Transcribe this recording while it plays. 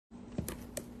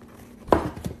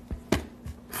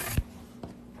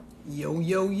Yo,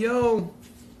 yo, yo.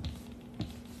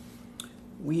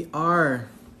 We are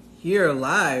here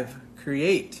live.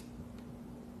 Create.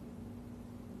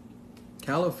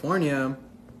 California.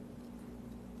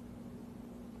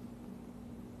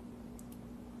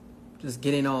 Just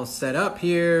getting all set up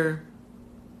here.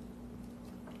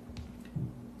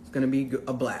 It's going to be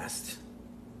a blast.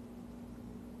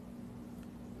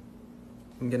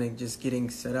 I'm going to just getting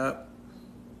set up.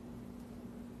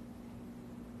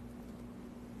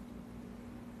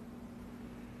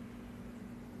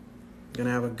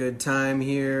 Gonna have a good time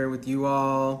here with you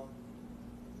all.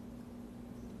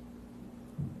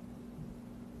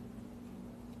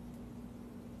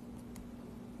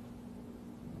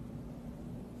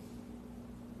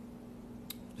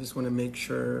 Just want to make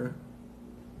sure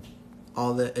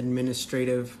all the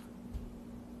administrative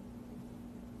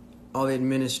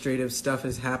stuff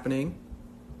is happening.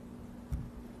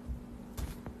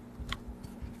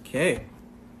 Okay.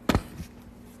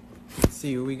 Let's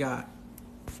see who we got.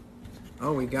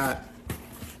 Oh, we got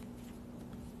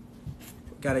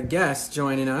a guest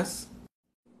joining us.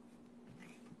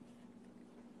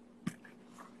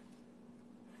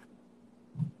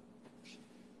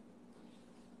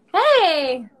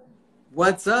 Hey!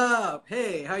 What's up?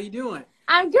 Hey, how you doing?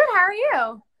 I'm good. How are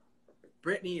you?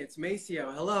 Brittany, it's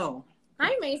Maceo. Hello.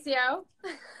 Hi, Maceo.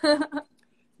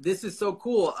 This is so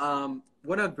cool.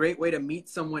 What a great way to meet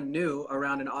someone new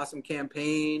around an awesome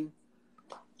campaign.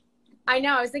 I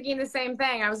know. I was thinking the same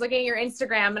thing. I was looking at your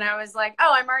Instagram and I was like,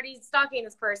 oh, I'm already stalking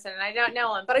this person and I don't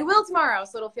know him, but I will tomorrow,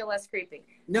 so it'll feel less creepy.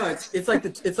 No, it's like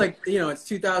you know, it's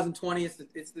 2020. It's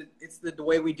the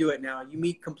way we do it now. You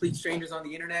meet complete strangers on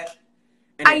the internet,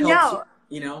 and it helps,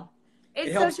 you know.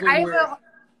 It's so true.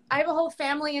 I have a whole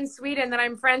family in Sweden that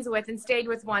I'm friends with and stayed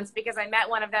with once because I met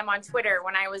one of them on Twitter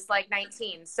when I was like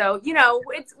 19. So, you know,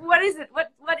 what is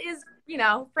you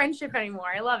know, friendship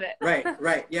anymore? I love it.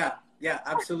 Right. Yeah,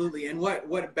 absolutely. And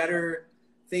what better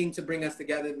thing to bring us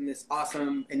together than this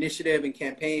awesome initiative and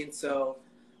campaign? So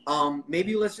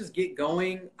maybe let's just get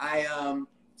going.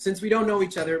 Since we don't know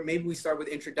each other, maybe we start with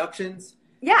introductions.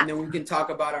 Yeah. And then we can talk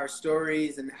about our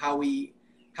stories and how we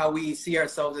see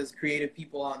ourselves as creative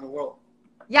people out in the world.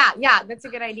 Yeah, that's a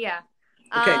good idea.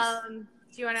 Okay. Do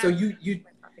you want to? So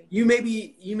you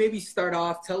maybe start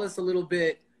off. Tell us a little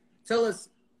bit. Tell us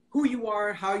who you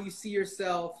are, how you see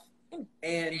yourself,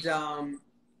 and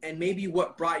maybe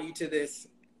what brought you to this,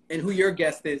 and who your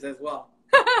guest is as well.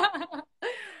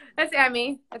 That's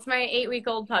Emmy. That's my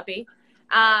 8-week-old puppy,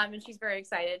 and she's very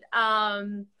excited.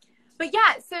 But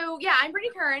yeah, so yeah, I'm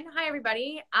Brittany Curran. Hi,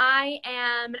 everybody. I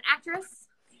am an actress,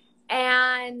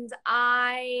 and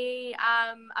a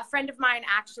friend of mine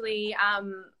actually,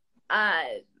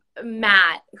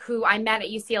 Matt, who I met at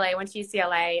UCLA. Went to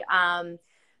UCLA.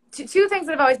 Two things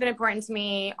that have always been important to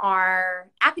me are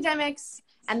academics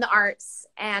and the arts,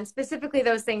 and specifically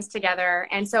those things together.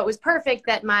 And so it was perfect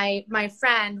that my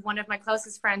friend, one of my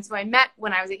closest friends who I met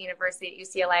when I was at university at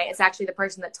UCLA, is actually the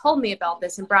person that told me about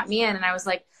this and brought me in. And I was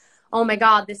like, oh my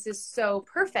God, this is so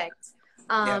perfect.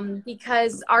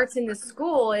 Because arts in the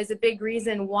school is a big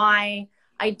reason why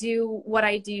I do what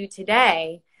I do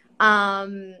today.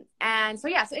 And so,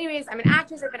 yeah, so anyways, I'm an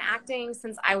actress. I've been acting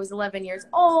since I was 11 years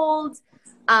old.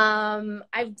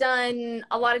 I've done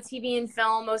a lot of TV and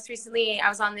film. Most recently, I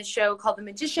was on this show called The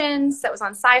Magicians that was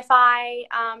on Sci-Fi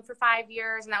for 5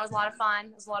 years, and that was a lot of fun.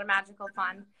 It was a lot of magical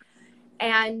fun.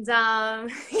 And yeah,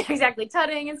 exactly,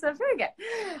 tutting and stuff. Very good.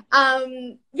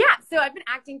 Yeah, so I've been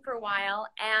acting for a while,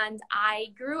 and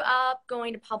I grew up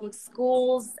going to public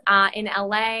schools in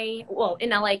LA. Well,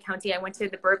 in LA County, I went to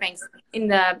the Burbanks.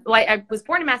 I was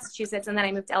born in Massachusetts, and then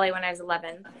I moved to LA when I was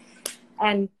 11.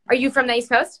 And are you from the East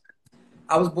Coast?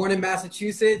 I was born in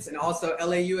Massachusetts and also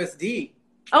LAUSD.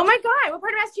 Oh my God, what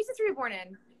part of Massachusetts were you born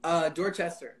in?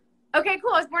 Dorchester. Okay,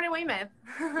 cool. I was born in Weymouth.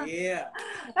 Yeah.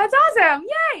 That's awesome.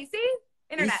 Yay. See?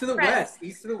 Internet. East to the friends.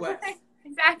 West.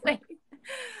 Exactly.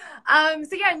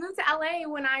 So yeah, I moved to LA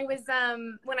when I was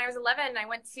 11. I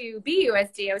went to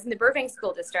BUSD. I was in the Burbank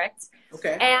School District.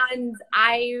 Okay. And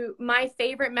my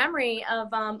favorite memory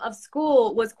of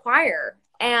school was choir.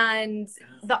 And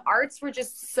the arts were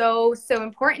just so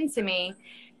important to me.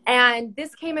 And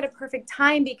this came at a perfect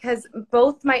time because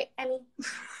both of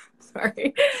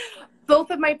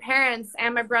my parents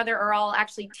and my brother are all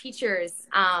actually teachers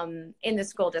in the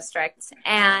school district.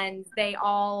 And my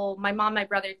mom and my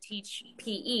brother teach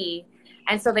PE.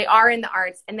 And so they are in the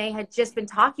arts, and they had just been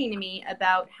talking to me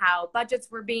about how budgets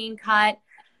were being cut.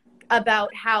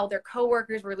 about how their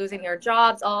coworkers were losing their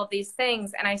jobs, all of these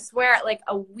things. And I swear, like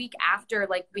a week after,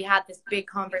 like we had this big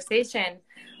conversation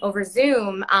over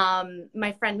Zoom,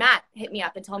 my friend Matt hit me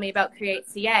up and told me about Create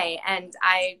CA. And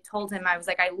I told him, I was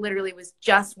like, I literally was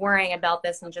just worrying about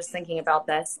this and just thinking about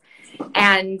this.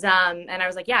 And I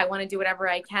was like, yeah, I want to do whatever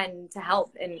I can to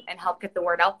help and help get the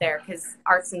word out there, because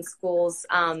arts in schools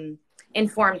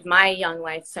informed my young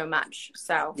life so much.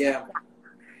 So yeah.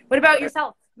 What about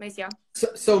yourself, Maceo?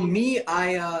 So me,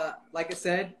 I like I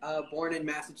said, born in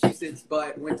Massachusetts,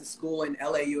 but went to school in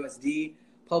LAUSD,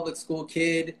 public school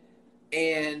kid,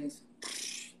 and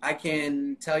I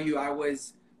can tell you I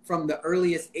was from the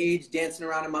earliest age dancing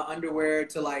around in my underwear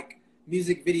to like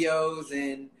music videos.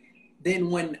 And then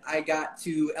when I got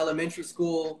to elementary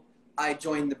school, I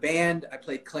joined the band. I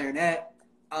played clarinet,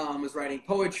 was writing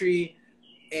poetry.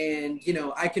 And, you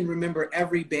know, I can remember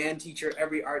every band teacher,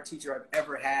 every art teacher I've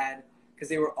ever had, because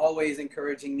they were always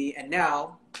encouraging me. And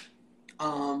now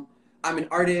I'm an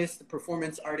artist, a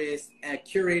performance artist, a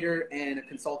curator, and a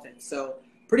consultant. So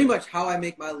pretty much how I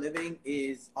make my living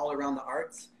is all around the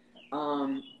arts.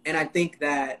 And I think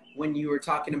that when you were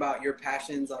talking about your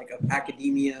passions, like of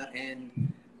academia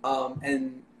and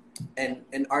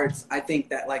arts, I think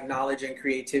that like knowledge and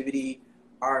creativity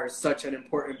are such an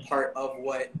important part of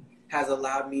what has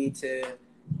allowed me to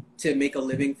make a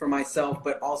living for myself,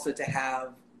 but also to have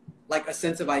like a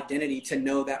sense of identity, to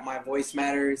know that my voice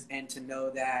matters, and to know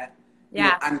that you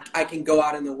know, I can go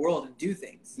out in the world and do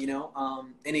things, you know.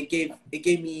 And it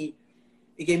gave me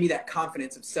that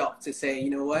confidence of self to say, you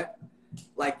know what,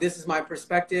 like this is my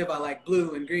perspective. I like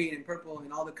blue and green and purple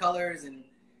and all the colors, and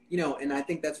you know, and I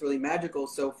think that's really magical.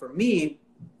 So for me,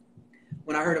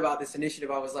 when I heard about this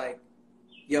initiative, I was like,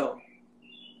 yo,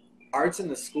 arts in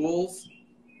the schools,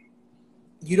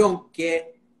 you don't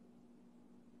get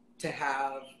to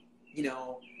have, you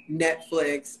know,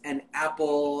 Netflix and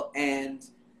Apple and,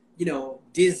 you know,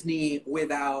 Disney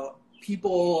without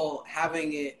people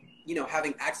having it, you know,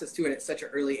 having access to it at such an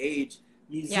early age.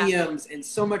 Museums and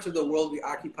so much of the world we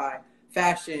occupy,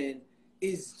 fashion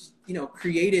is, you know,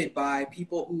 created by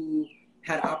people who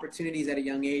had opportunities at a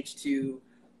young age to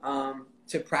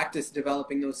practice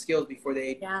developing those skills before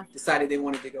they decided they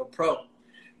wanted to go pro.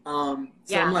 So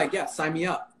I'm like, yeah, sign me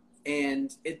up.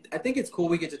 And I think it's cool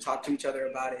we get to talk to each other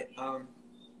about it.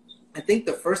 I think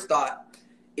the first thought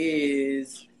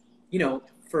is, you know,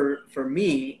 for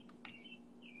me,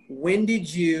 when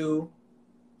did you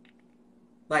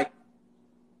like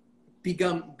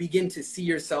begin to see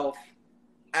yourself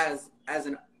as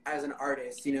an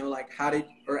artist, you know, like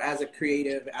or as a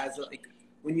creative, like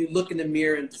when you look in the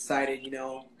mirror and decided, you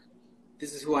know,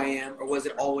 this is who I am, or was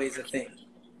it always a thing?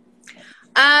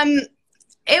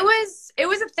 It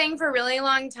was a thing for a really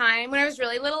long time. When I was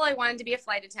really little, I wanted to be a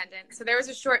flight attendant. So there was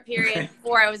a short period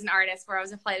before I was an artist where I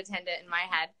was a flight attendant in my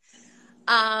head.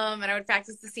 And I would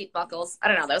practice the seat buckles. I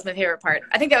don't know. That was my favorite part.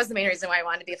 I think that was the main reason why I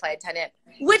wanted to be a flight attendant,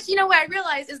 which, you know, what I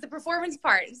realized is the performance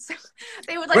part. So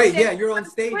they would like, right. Yeah. You're on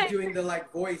stage doing the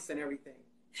like voice and everything.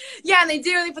 Yeah, and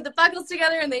they put the buckles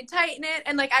together and they tighten it,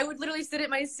 and like I would literally sit at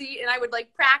my seat and I would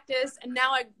like practice, and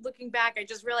now looking back, I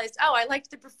just realized, oh, I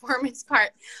liked the performance part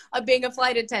of being a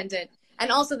flight attendant,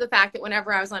 and also the fact that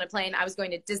whenever I was on a plane, I was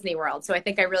going to Disney World, so I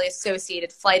think I really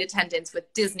associated flight attendants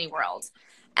with Disney World.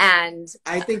 And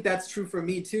I think that's true for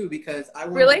me too, because I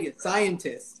wanted to be a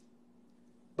scientist,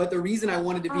 but the reason I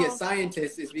wanted to be a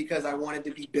scientist is because I wanted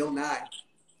to be Bill Nye.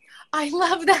 I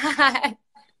love that.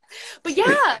 But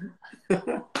yeah,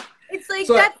 it's like,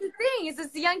 so that's the thing, is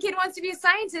this the young kid wants to be a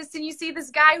scientist, and you see this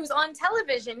guy who's on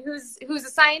television who's a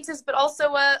scientist but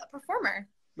also a performer.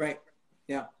 Right.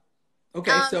 Yeah.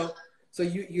 Okay. So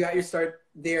you got your start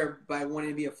there by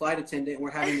wanting to be a flight attendant, and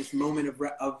we're having this moment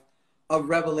of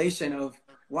revelation of,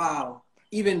 wow,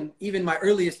 even my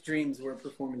earliest dreams were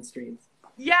performance dreams.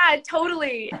 Yeah,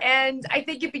 totally. And I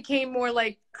think it became more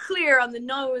like clear on the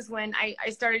nose when I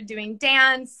started doing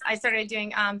dance. I started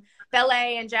doing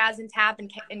ballet and jazz and tap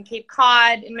in Cape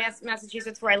Cod in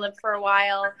Massachusetts, where I lived for a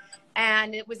while.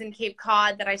 And it was in Cape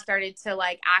Cod that I started to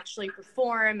like actually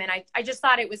perform. And I just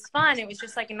thought it was fun. It was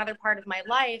just like another part of my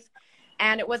life.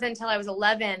 And it wasn't until I was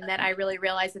 11 that I really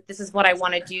realized that this is what I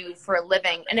want to do for a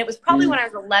living. And it was probably when I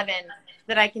was 11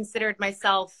 that I considered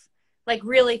myself, like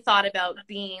really thought about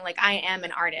being like, I am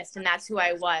an artist, and that's who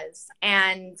I was.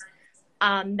 And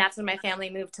that's when my family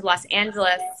moved to Los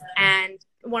Angeles. And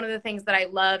one of the things that I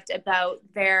loved about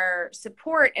their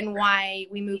support and why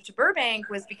we moved to Burbank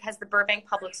was because the Burbank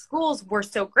public schools were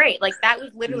so great. Like that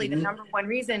was literally the number one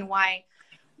reason why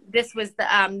this was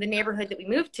the neighborhood that we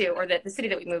moved to, or the city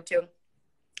that we moved to.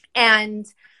 And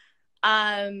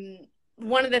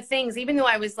one of the things, even though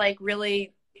I was like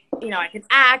really you know, I could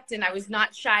act, and I was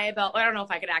not shy about, I don't know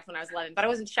if I could act when I was 11, but I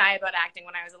wasn't shy about acting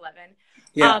when I was 11.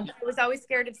 Yeah. I was always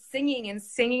scared of singing, and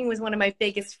singing was one of my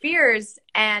biggest fears.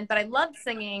 But I loved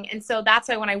singing. And so that's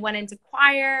why when I went into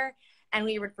choir and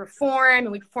we would perform,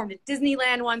 and we performed at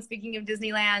Disneyland once, speaking of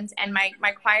Disneyland, and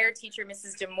my choir teacher,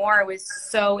 Mrs. DeMoore, was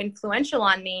so influential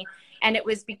on me. And it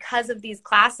was because of these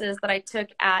classes that I took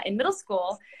in middle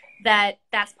school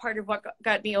that's part of what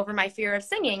got me over my fear of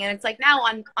singing. And it's like now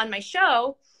on my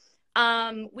show,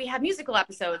 we have musical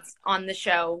episodes on the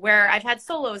show where I've had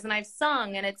solos and I've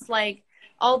sung, and it's like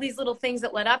all these little things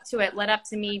that led up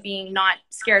to me being not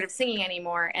scared of singing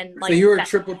anymore. And like, so you were a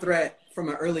triple threat from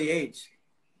an early age.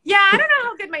 Yeah, I don't know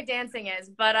how good my dancing is,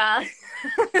 but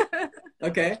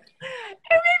okay. It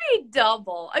may be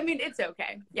double. I mean, it's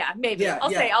okay. Yeah, maybe. Yeah,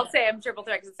 I'll say I'm triple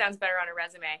threat because it sounds better on a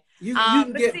resume. You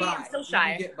can get by. I'm still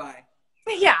shy. You can get by.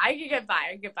 Yeah, I could get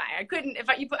by. I couldn't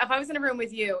if I was in a room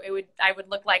with you, I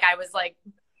would look like I was like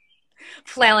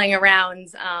flailing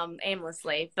around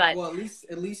aimlessly. But well,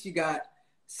 at least you got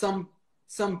some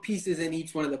pieces in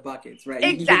each one of the buckets, right?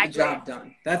 Exactly. You can get the job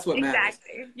done. That's what matters.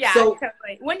 Exactly. Yeah, so,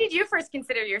 totally. When did you first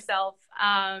consider yourself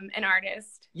an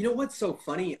artist? You know what's so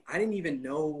funny? I didn't even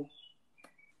know.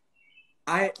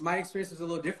 My experience was a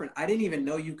little different. I didn't even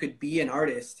know you could be an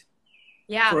artist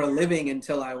for a living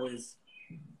until I was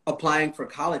applying for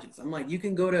colleges. I'm like, you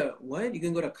can go to what? You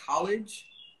can go to college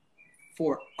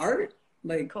for art?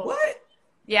 Like, cool. What?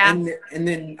 Yeah. And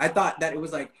then I thought that it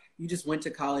was like you just went to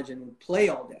college and would play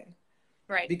all day.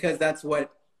 Right. Because that's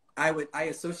what I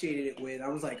associated it with. I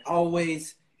was like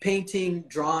always painting,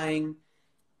 drawing,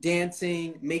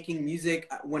 dancing, making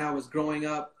music. When I was growing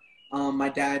up, my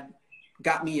dad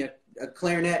got me a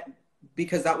clarinet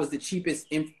because that was the cheapest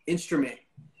instrument.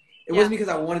 It wasn't because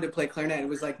I wanted to play clarinet. It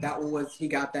was like he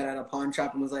got that at a pawn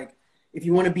shop and was like, if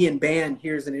you want to be in band,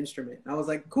 here's an instrument. And I was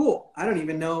like, cool. I don't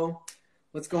even know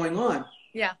what's going on.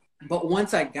 Yeah. But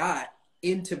once I got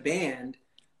into band,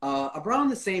 around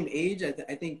the same age,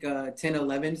 I think 10,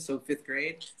 11, so 5th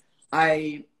grade,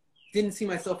 I didn't see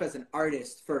myself as an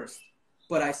artist first,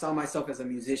 but I saw myself as a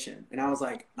musician. And I was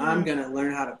like, I'm going to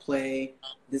learn how to play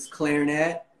this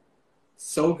clarinet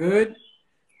so good.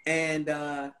 And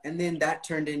then that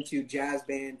turned into jazz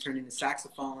band, turned into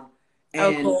saxophone.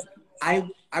 And cool. I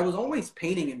was always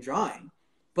painting and drawing,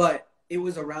 but it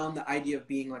was around the idea of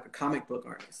being like a comic book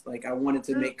artist. Like I wanted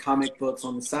to make comic books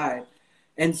on the side.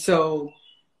 And so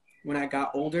when I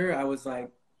got older, I was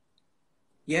like,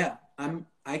 yeah, I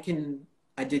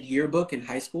did yearbook in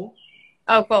high school.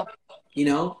 Oh, cool. You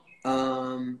know?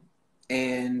 I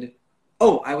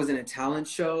was in a talent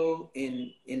show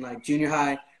in like junior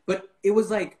high, but it was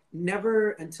like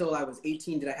never until I was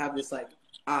 18 did I have this like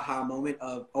aha moment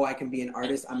of, oh, I can be an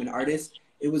artist. I'm an artist.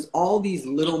 It was all these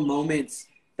little moments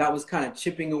that was kind of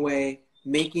chipping away,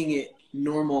 making it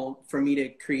normal for me to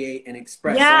create and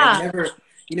express. Yeah. So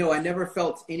I never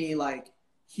felt any like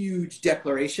huge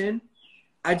declaration.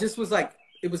 I just was like,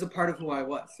 it was a part of who I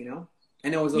was, and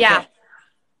it was okay. Yeah.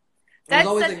 I was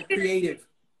always like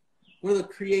one of the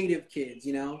creative kids,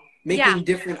 making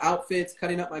different outfits,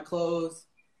 cutting up my clothes.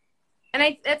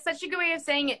 And that's such a good way of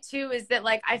saying it too, is that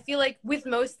like, I feel like with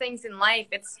most things in life,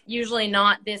 it's usually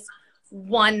not this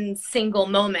one single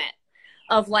moment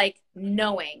of like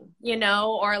knowing,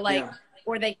 or like,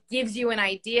 or that gives you an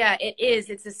idea.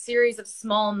 It's a series of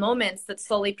small moments that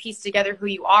slowly piece together who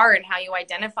you are and how you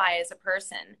identify as a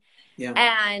person. Yeah.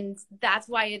 And that's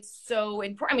why it's so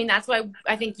important. I mean, that's why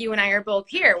I think you and I are both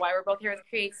here. Why we're both here with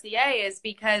Create CA is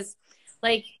because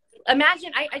like,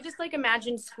 I just like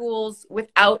imagine schools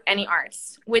without any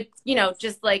arts, with,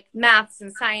 just like maths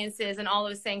and sciences and all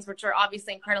those things, which are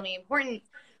obviously incredibly important,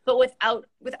 but without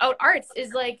arts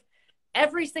is like,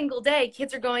 every single day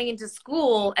kids are going into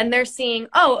school and they're seeing,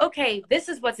 oh, okay, this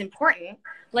is what's important.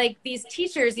 Like these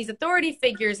teachers, these authority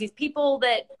figures, these people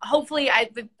that hopefully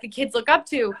the kids look up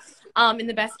to in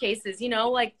the best cases,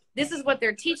 like this is what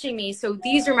they're teaching me. So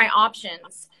these are my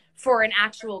options for an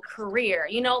actual career,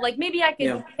 like maybe I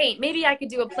could paint, maybe I could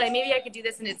do a play, maybe I could do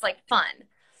this and it's like fun.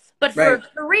 But for a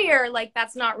career, like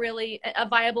that's not really a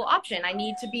viable option. I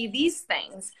need to be these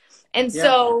things. And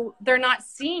so they're not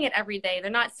seeing it every day.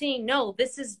 They're not seeing, no,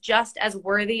 this is just as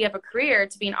worthy of a career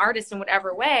to be an artist in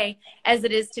whatever way as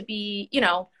it is to be,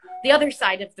 the other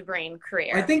side of the brain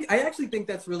career. I actually think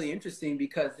that's really interesting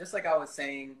because just like I was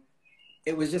saying,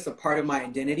 it was just a part of my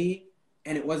identity.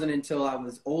 And it wasn't until I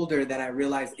was older that I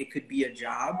realized it could be a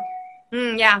job.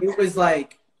 It was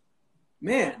like,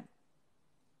 man,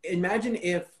 imagine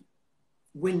if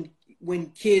when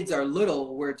kids are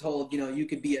little, we're told, you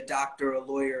could be a doctor, a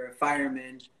lawyer, a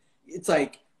fireman. It's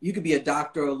like, you could be a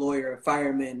doctor, a lawyer, a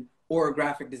fireman, or a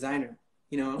graphic designer.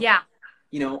 you know, Yeah.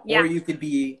 or Yeah. you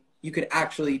could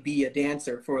actually be a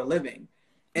dancer for a living.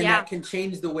 And Yeah. that can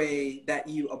change the way that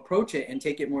you approach it and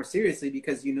take it more seriously,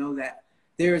 because you know that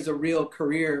there is a real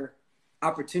career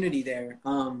opportunity there.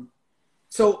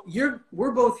 So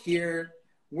we're both here.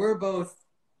 We're both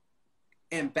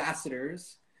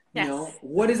ambassadors. Yes.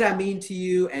 What does that mean to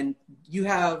you? And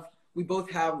we both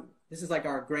have, this is like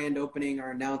our grand opening,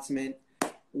 our announcement.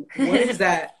 What is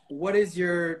that?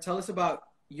 Tell us about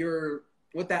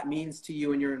what that means to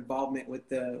you and your involvement with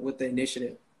the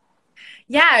initiative.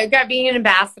 Yeah, I got being an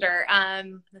ambassador.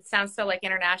 That sounds so like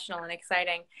international and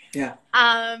exciting. Yeah.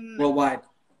 Um, Worldwide.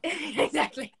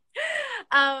 exactly.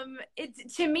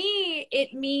 To me,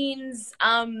 it means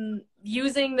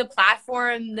using the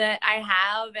platform that I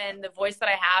have and the voice that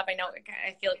I have. I know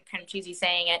I feel kind of cheesy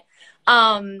saying it.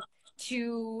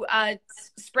 To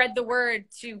spread the word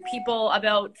to people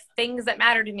about things that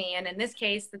matter to me. And in this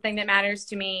case, the thing that matters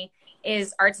to me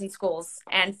is arts in schools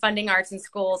and funding arts in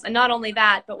schools. And not only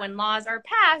that, but when laws are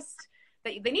passed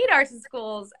that they need arts in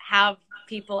schools, have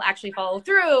people actually follow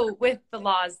through with the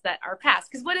laws that are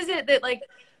passed. Because what is it that, like,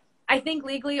 I think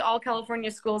legally all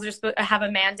California schools are supposed to have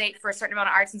a mandate for a certain amount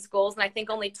of arts in schools. And I think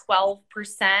only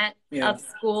 12% of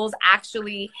schools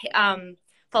actually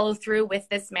follow through with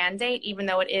this mandate, even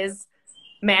though it is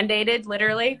mandated,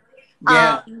 literally.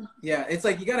 Yeah. Yeah. It's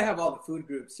like, you got to have all the food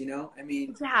groups, I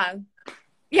mean. Yeah.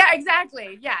 Yeah,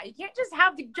 exactly. Yeah. You can't just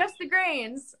have just the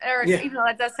grains, or even though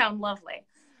that does sound lovely.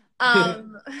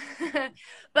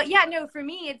 But yeah, no, for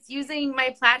me, it's using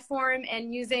my platform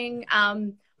and using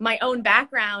my own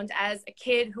background as a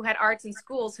kid who had arts in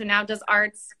schools, who now does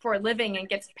arts for a living and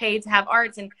gets paid to have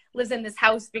arts and lives in this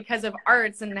house because of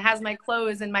arts and has my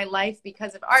clothes and my life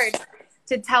because of arts,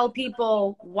 to tell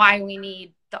people why we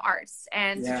need the arts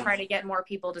and to try to get more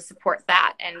people to support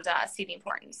that and see the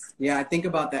importance. Yeah, I think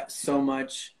about that so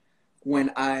much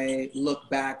when I look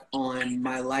back on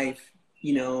my life.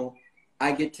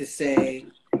 I get to say,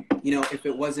 if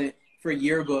it wasn't for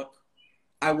yearbook,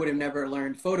 I would have never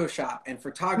learned Photoshop and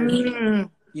photography.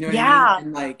 You know what I mean?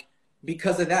 And like,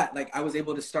 because of that, like, I was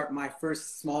able to start my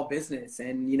first small business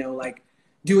and, like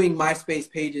doing MySpace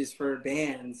pages for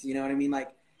bands, you know what I mean?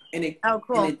 Like, and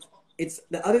it's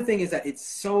the other thing is that it's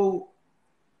so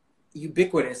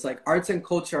ubiquitous. Like, arts and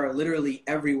culture are literally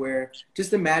everywhere.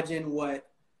 Just imagine what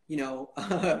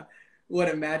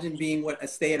imagine being what a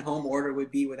stay-at-home order would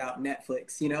be without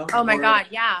Netflix, Oh my God,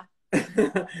 yeah.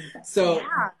 So,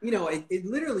 it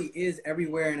literally is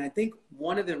everywhere. And I think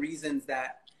one of the reasons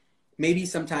that maybe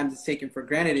sometimes it's taken for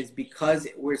granted is because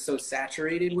we're so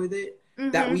saturated with it,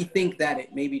 that we think that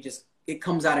it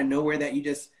comes out of nowhere, that you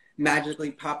just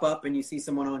magically pop up and you see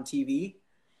someone on TV.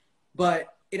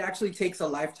 But it actually takes a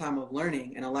lifetime of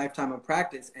learning and a lifetime of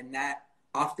practice. And that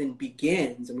often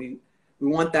begins, and we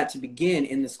want that to begin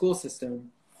in the school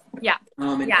system. Yeah.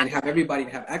 And have everybody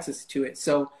to have access to it.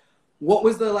 So what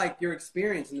was your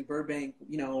experience in the Burbank,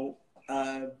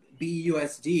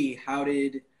 BUSD? How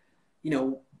did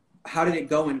it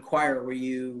go in choir? Were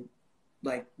you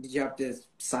did you have to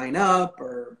sign up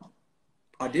or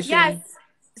audition? Yes.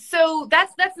 So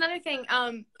that's another thing.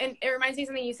 And it reminds me of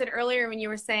something you said earlier when you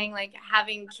were saying, like,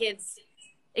 having kids,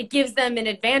 it gives them an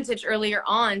advantage earlier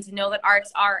on to know that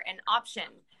arts are an option.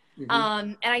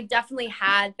 And I definitely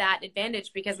had that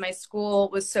advantage because my school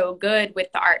was so good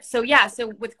with the art. So so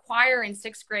with choir in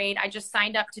 6th grade, I just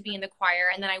signed up to be in the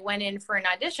choir, and then I went in for an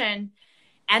audition,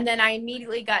 and then I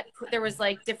immediately there was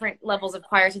like different levels of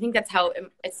choirs. I think that's how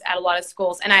it's at a lot of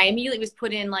schools. And I immediately was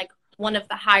put in like one of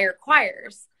the higher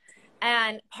choirs.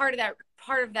 And part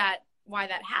of that, why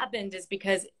that happened is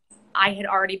because I had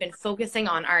already been focusing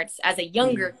on arts as a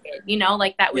younger kid,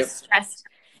 that was stressed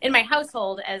in my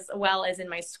household as well as in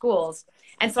my schools.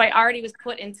 And so I already was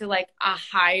put into like a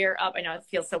higher up. I know it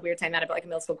feels so weird saying that about like a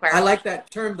middle school choir. I like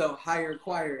that term though. Higher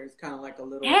choir is kind of like a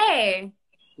little. Hey,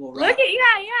 look at,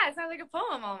 it sounds like a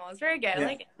poem almost. Very good.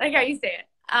 Yeah. Like how you say it.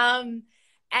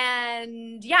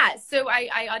 And so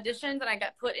I auditioned and I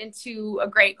got put into a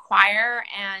great choir,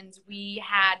 and we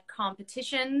had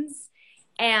competitions.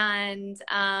 And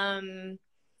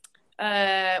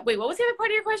wait, what was the other part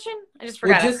of your question? I just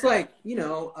forgot. Well, just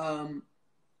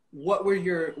what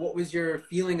was your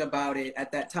feeling about it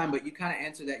at that time? But you kind of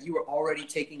answered that you were already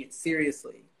taking it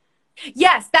seriously.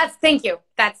 Yes, thank you.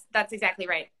 That's exactly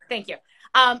right. Thank you.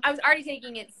 I was already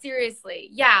taking it seriously.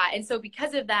 Yeah. And so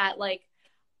because of that,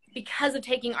 because of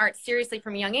taking art seriously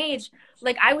from a young age,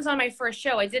 I was on my first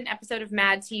show. I did an episode of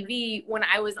Mad TV when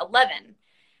I was 11.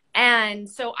 And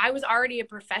so I was already a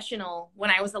professional when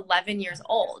I was 11 years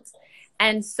old.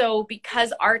 And so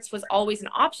because arts was always an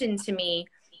option to me,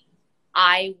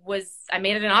 I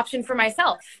made it an option for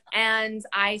myself, and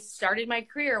I started my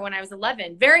career when I was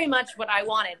 11, very much what I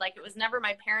wanted. Like, it was never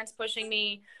my parents pushing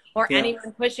me or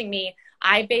anyone pushing me.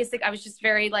 I was just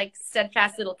very like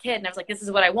steadfast little kid, and I was like, this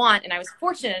is what I want. And I was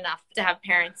fortunate enough to have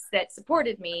parents that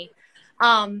supported me.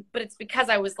 But it's because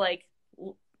I was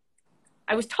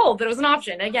told that it was an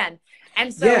option again.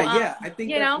 And so, I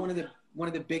think that's one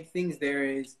of the big things there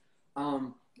is,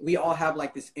 we all have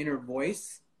like this inner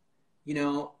voice, you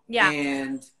know,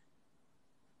 and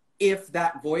if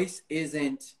that voice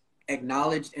isn't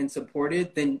acknowledged and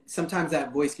supported, then sometimes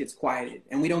that voice gets quieted,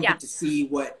 and we don't get to see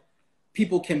what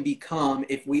people can become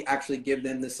if we actually give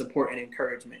them the support and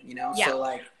encouragement, you know? So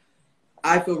like,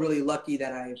 I feel really lucky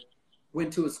that I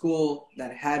went to a school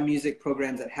that had music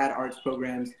programs, that had arts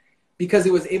programs, because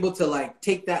it was able to like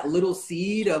take that little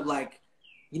seed of like,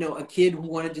 you know, a kid who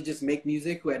wanted to just make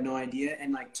music, who had no idea,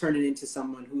 and like turn it into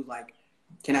someone who like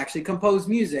can actually compose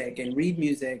music and read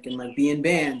music and like be in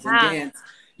bands and dance,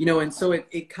 you know? And so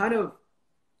it kind of,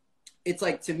 it's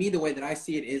like, to me, the way that I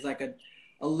see it is like a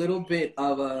little bit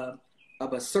of a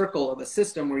circle, of a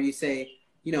system where you say,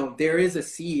 you know, there is a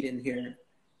seed in here,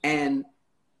 and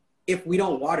if we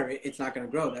don't water it, it's not going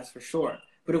to grow. That's for sure.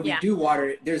 But if we do water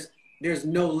it, there's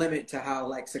no limit to how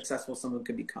like successful someone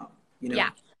could become, you know?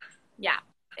 Yeah,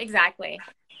 exactly.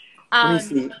 Let me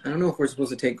see. I don't know if we're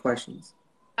supposed to take questions.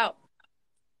 Oh,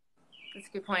 that's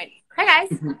a good point. Hi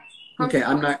guys. Okay,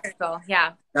 I'm not.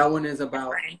 Yeah. That one is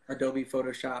about Adobe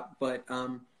Photoshop, but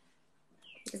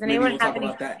does anyone have any?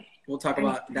 About that. We'll talk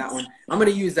about that one. I'm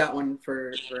going to use that one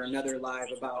for another live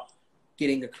about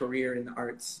getting a career in the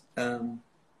arts, and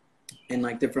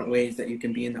like different ways that you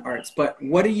can be in the arts. But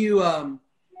what is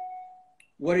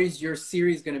your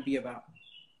series going to be about?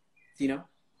 Do you know?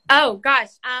 Oh gosh.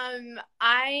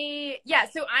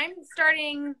 So I'm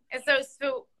starting, so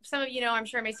some of you know, I'm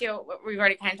sure Maceo, we've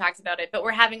already kind of talked about it, but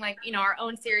we're having like, you know, our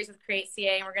own series with Create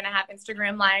CA, and we're going to have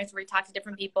Instagram lives where we talk to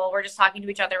different people. We're just talking to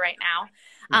each other right now.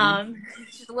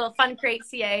 It's just a little fun Create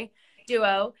CA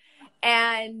duo.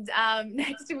 And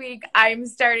next week I'm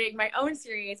starting my own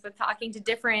series with talking to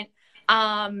different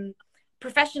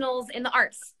professionals in the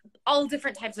arts, all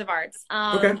different types of arts.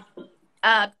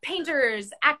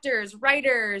 Painters, actors,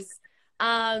 writers,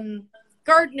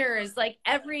 gardeners, like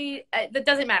that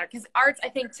doesn't matter, because arts, I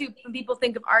think too, when people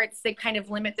think of arts, they kind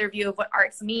of limit their view of what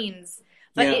arts means.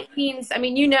 But it means, I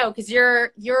mean, you know, because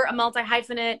you're a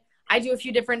multi-hyphenate. I do a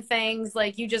few different things.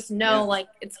 Like, you just know, like,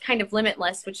 it's kind of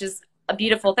limitless, which is a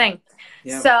beautiful thing.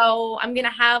 So I'm going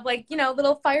to have like, you know,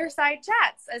 little fireside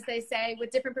chats, as they say, with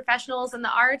different professionals in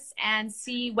the arts, and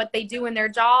see what they do in their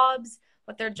jobs,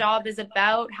 what their job is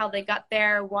about, how they got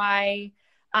there, why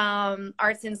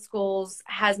arts in schools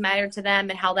has mattered to them,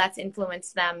 and how that's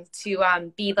influenced them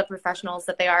to be the professionals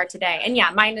that they are today. And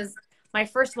my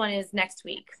first one is next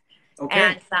week.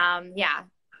 And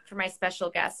for my special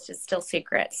guest is still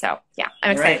secret. So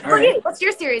I'm excited. All right. What's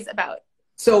your series about?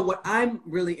 So what I'm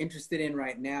really interested in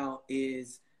right now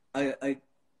is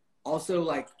also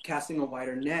like casting a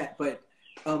wider net, but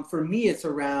for me, it's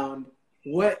around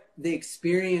what the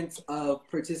experience of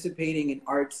participating in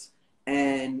arts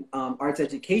and arts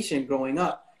education growing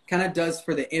up kind of does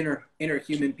for the inner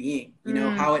human being, you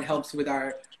know, how it helps with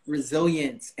our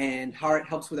resilience, and how it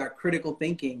helps with our critical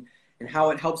thinking, and how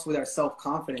it helps with our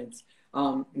self-confidence.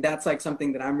 That's like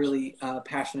something that I'm really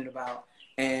passionate about.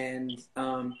 And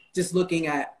just looking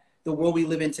at the world we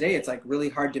live in today, it's like really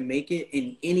hard to make it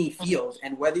in any field.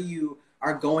 And whether you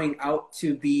are going out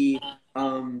to be,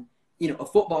 you know, a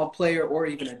football player or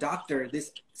even a doctor,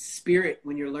 this spirit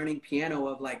when you're learning piano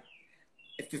of like,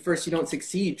 if at first you don't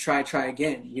succeed, try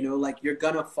again. You know, like, you're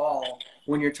gonna fall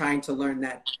when you're trying to learn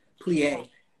that plie.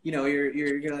 You know,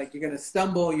 you're gonna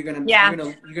stumble. You're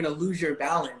gonna lose your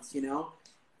balance. You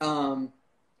know,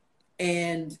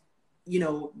 and you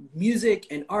know, music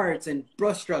and arts and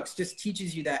brushstrokes just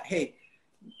teaches you that, hey,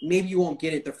 maybe you won't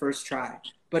get it the first try,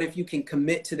 but if you can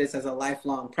commit to this as a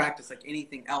lifelong practice, like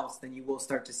anything else, then you will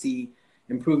start to see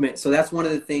improvement. So that's one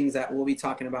of the things that we'll be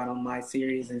talking about on my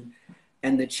series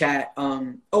and the chat.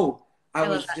 I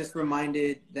was just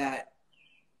reminded that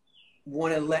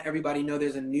want to let everybody know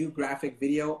there's a new graphic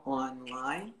video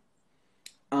online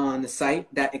on the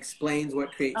site that explains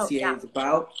what Create CA is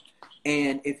about.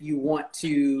 And if you want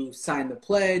to sign the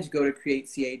pledge, go to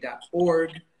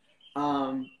createca.org.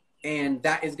 And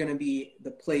that is going to be the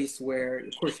place where,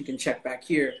 of course, you can check back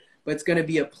here, but it's going to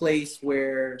be a place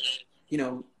where, you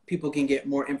know, people can get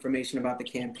more information about the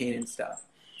campaign and stuff.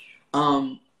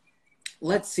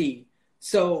 Let's see.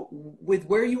 So with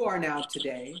where you are now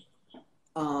today,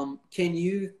 can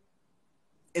you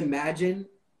imagine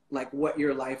like what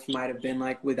your life might have been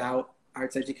like without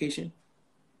arts education?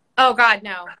 Oh God,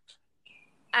 no.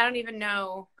 I don't even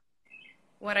know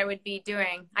what I would be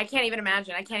doing. I can't even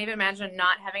imagine. I can't even imagine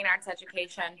not having an arts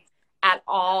education at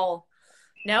all.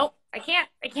 Nope. I can't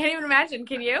even imagine.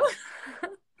 Can you?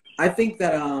 I think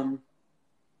that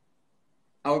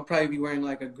I would probably be wearing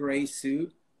like a gray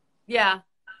suit. Yeah.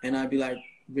 And I'd be like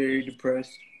very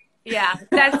depressed. Yeah.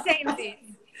 That same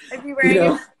thing. I'd be You wearing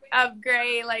know? a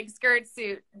gray like skirt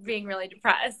suit, being really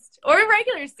depressed. Or a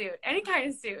regular suit. Any kind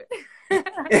of suit.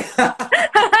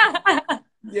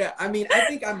 Yeah, I mean, I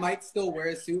think I might still wear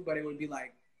a suit, but it would be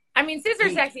like, I mean, suits are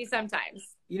pink, sexy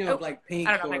sometimes. you know, like pink,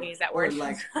 I don't know if I can use that word. or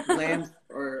like lamb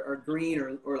or green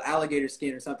or alligator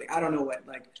skin or something. I don't know what,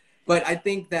 like, but I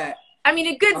think that. I mean,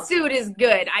 a good suit is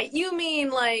good. You mean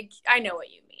like, I know what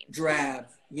you mean. Drab,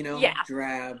 you know, yeah.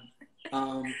 Drab.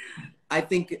 I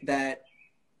think that.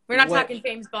 We're not talking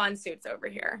James Bond suits over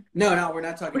here. No, we're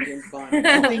not talking James Bond.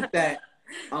 I think that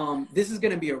this is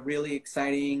going to be a really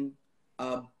exciting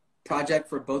project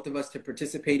for both of us to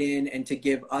participate in and to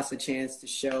give us a chance to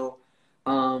show,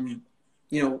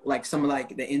 you know, like some of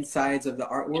like the insides of the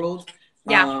art world.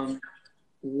 Yeah.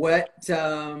 What,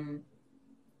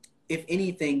 if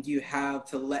anything, do you have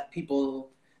to let people,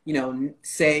 you know,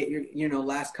 say, you know,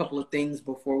 last couple of things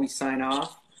before we sign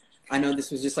off? I know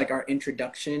this was just like our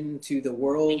introduction to the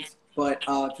world, but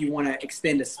if you want to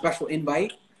extend a special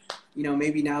invite, you know,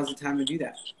 maybe now's the time to do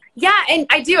that. Yeah, and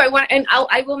I do.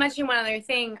 I will mention one other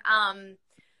thing,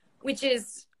 which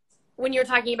is when you're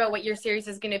talking about what your series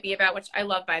is going to be about, which I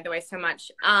love, by the way, so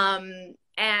much,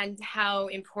 and how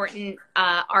important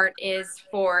art is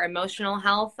for emotional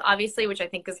health, obviously, which I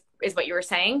think is what you were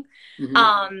saying.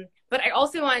 Mm-hmm. But I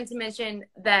also wanted to mention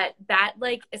that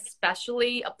like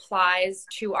especially applies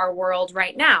to our world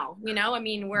right now. You know, I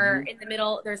mean, we're in the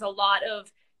middle. There's a lot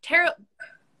of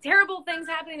terrible things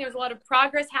happening. There's a lot of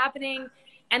progress happening.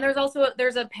 And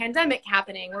there's a pandemic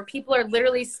happening where people are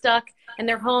literally stuck in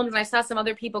their homes. And I saw some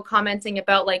other people commenting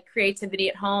about like creativity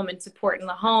at home and support in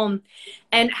the home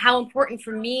and how important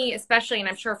for me, especially, and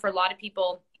I'm sure for a lot of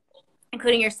people,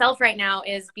 including yourself right now,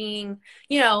 is being,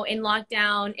 you know, in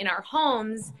lockdown in our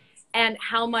homes and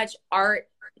how much art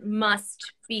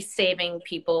must be saving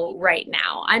people right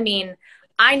now. I mean,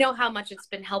 I know how much it's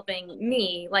been helping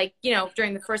me. Like, you know,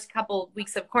 during the first couple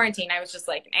weeks of quarantine, I was just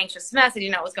like an anxious mess. I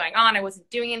didn't know what was going on. I wasn't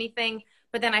doing anything.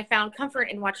 But then I found comfort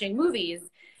in watching movies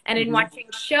and in watching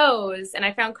shows. And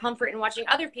I found comfort in watching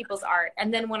other people's art.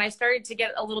 And then when I started to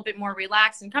get a little bit more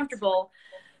relaxed and comfortable,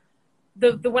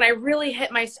 when I really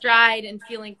hit my stride and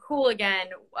feeling cool again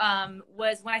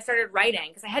was when I started writing,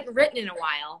 because I hadn't written in a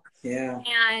while. Yeah.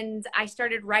 And I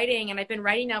started writing, and I've been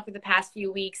writing now for the past few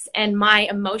weeks, and my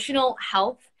emotional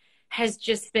health has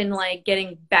just been like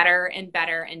getting better and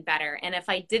better and better. And if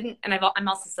I didn't, and I'm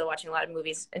also still watching a lot of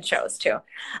movies and shows too.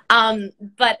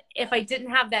 But if I didn't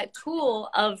have that tool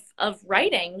of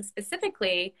writing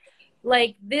specifically,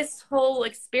 like this whole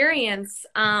experience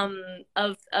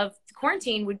of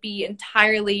quarantine would be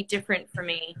entirely different for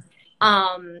me.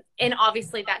 And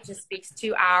obviously that just speaks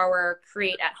to our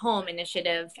Create at Home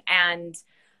initiative and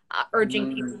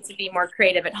urging people to be more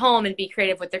creative at home and be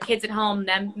creative with their kids at home,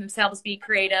 themselves be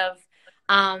creative,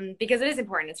 because it is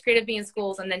important. It's creative being in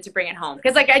schools and then to bring it home.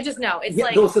 Because like, I just know it's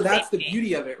like. So that's the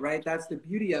beauty of it, right? That's the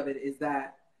beauty of it, is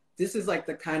that this is like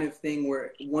the kind of thing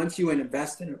where once you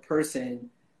invest in a person,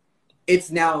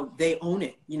 it's now they own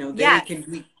it. You know, they can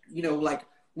be, you know, like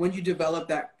when you develop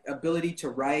that ability to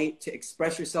write, to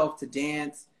express yourself, to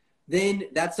dance, then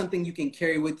that's something you can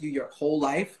carry with you your whole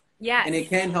life. Yeah. And it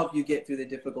can help you get through the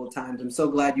difficult times. I'm so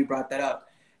glad you brought that up.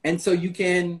 And so you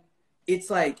can, it's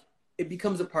like, it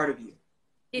becomes a part of you.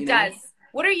 It does.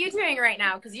 What are you doing right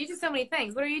now? Because you do so many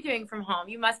things. What are you doing from home?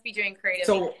 You must be doing creative.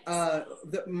 So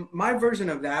my version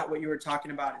of that, what you were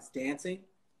talking about, is dancing.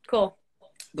 Cool.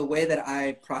 The way that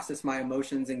I process my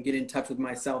emotions and get in touch with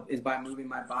myself is by moving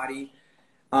my body.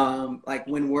 Like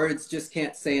when words just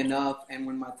can't say enough and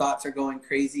when my thoughts are going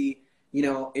crazy, you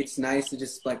know, it's nice to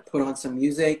just like put on some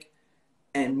music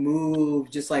and move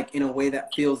just like in a way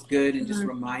that feels good and just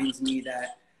reminds me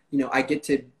that, you know, I get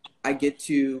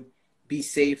to be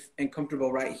safe and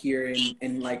comfortable right here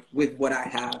and like with what I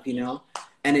have, you know,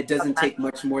 and it doesn't take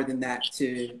much more than that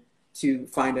to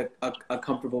find a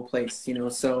comfortable place, you know.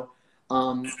 So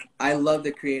I love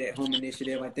the Create at Home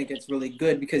initiative. I think it's really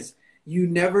good because you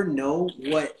never know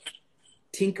what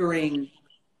tinkering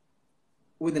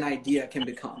with an idea can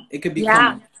become. It could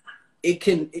become,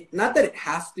 not that it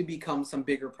has to become some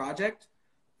bigger project,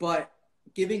 but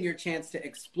giving your chance to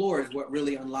explore is what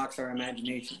really unlocks our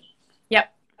imagination.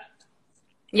 Yep.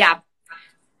 Yeah.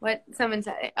 What someone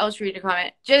said, I'll just read a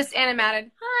comment. Just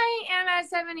animated. Hi,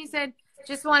 Animated7. He said,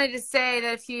 just wanted to say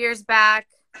that a few years back,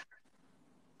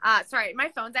 Sorry, my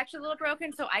phone's actually a little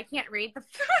broken, so I can't read the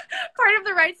part of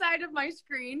the right side of my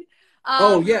screen.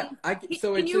 Oh yeah,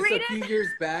 so can it's you just a read few it? years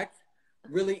back,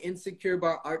 really insecure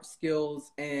about art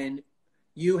skills, and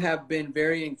you have been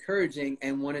very encouraging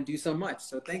and want to do so much.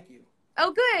 So thank you.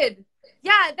 Oh, good.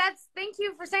 Yeah, thank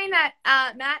you for saying that.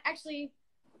 Matt actually,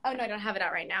 oh no, I don't have it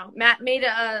out right now. Matt made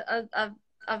a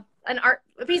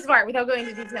piece of art without going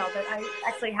into detail that I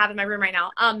actually have in my room right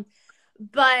now.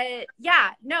 But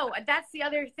yeah, no, that's the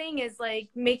other thing is like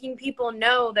making people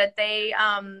know that they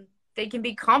can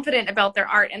be confident about their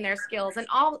art and their skills. And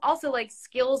also like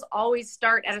skills always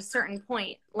start at a certain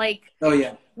point. Like, Oh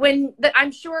yeah.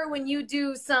 I'm sure when you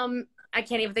do some, I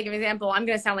can't even think of an example. I'm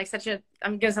going to sound like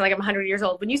I'm 100 years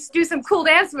old. When you do some cool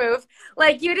dance move,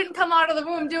 like you didn't come out of the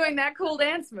womb doing that cool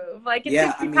dance move. Like it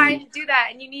Yeah, takes you time to do that,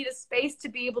 and you need a space to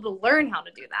be able to learn how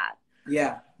to do that.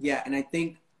 Yeah, yeah. And I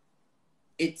think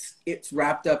it's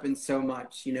wrapped up in so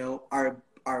much,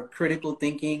 our critical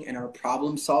thinking and our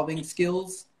problem solving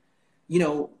skills.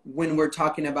 When we're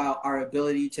talking about our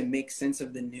ability to make sense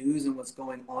of the news and what's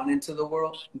going on in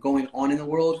the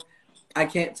world, I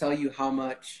can't tell you how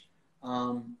much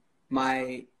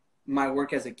my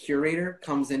work as a curator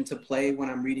comes into play when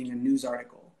I'm reading a news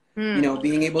article.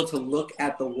 Being able to look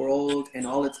at the world and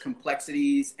all its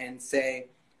complexities and say,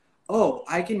 oh,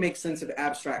 I can make sense of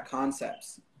abstract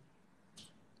concepts.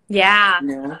 Yeah.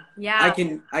 Yeah.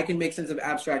 I can make sense of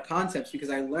abstract concepts because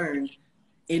I learned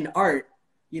in art,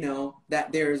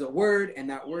 that there is a word, and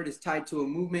that word is tied to a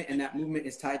movement, and that movement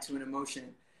is tied to an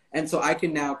emotion. And so I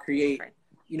can now create,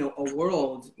 a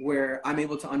world where I'm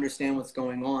able to understand what's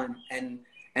going on and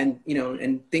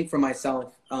think for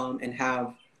myself, and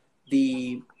have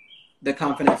the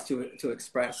confidence to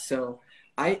express. So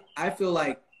I feel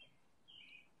like,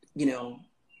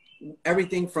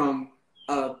 everything from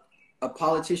a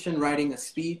politician writing a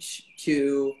speech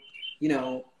to,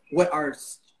 what our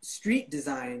street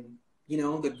design,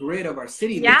 the grid of our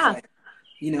city looks like,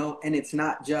 and it's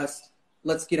not just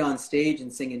let's get on stage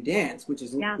and sing and dance, which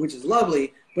is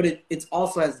lovely, but it's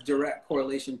also has direct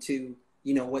correlation to,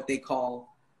 what they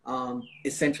call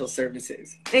essential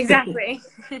services. Exactly.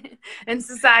 In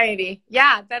society.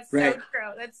 Yeah, that's right. So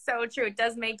true. That's so true. It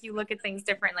does make you look at things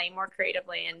differently, more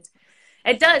creatively, and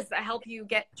it does help you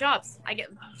get jobs. I get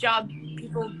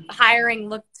people hiring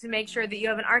look to make sure that you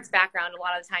have an arts background a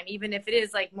lot of the time, even if it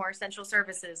is like more essential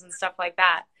services and stuff like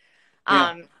that.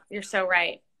 You're so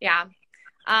right. Yeah.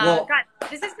 God,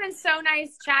 this has been so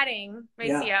nice chatting,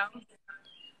 Maceo. Yeah.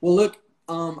 Well, look,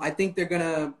 I think they're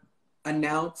gonna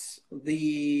announce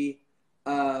the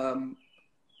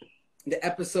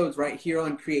episodes right here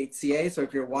on Create CA. So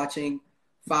if you're watching,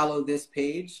 follow this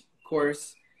page. Of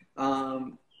course,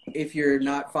 if you're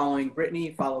not following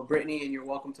Brittany, follow Brittany, and you're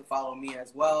welcome to follow me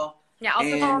as well. Yeah,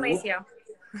 also follow Maceo.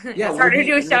 Yeah, it's harder to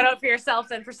do a shout out for yourself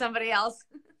than for somebody else.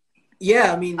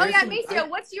 Yeah, I mean. Oh yeah, Maceo,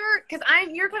 what's your? Because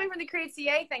you're coming from the Create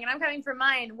CA thing, and I'm coming from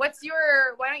mine. Why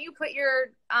don't you put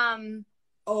your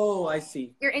Oh, I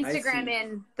see. Your Instagram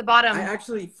in the bottom. I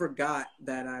actually forgot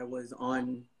that I was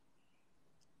on.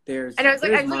 And I was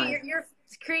like, I look at your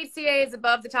Create CA is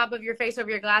above the top of your face over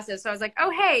your glasses. So I was like, oh,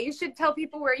 hey, you should tell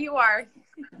people where you are.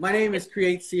 My name is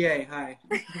Create CA. Hi.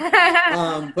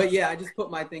 But yeah, I just put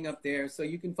my thing up there. So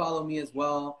you can follow me as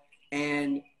well.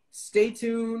 And stay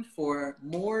tuned for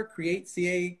more Create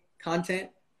CA content.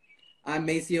 I'm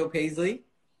Maceo Paisley.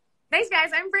 Thanks,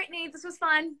 guys. I'm Brittany. This was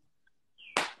fun.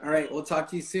 All right. We'll talk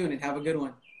to you soon and have a good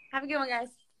one. Have a good one, guys.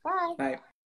 Bye. Bye.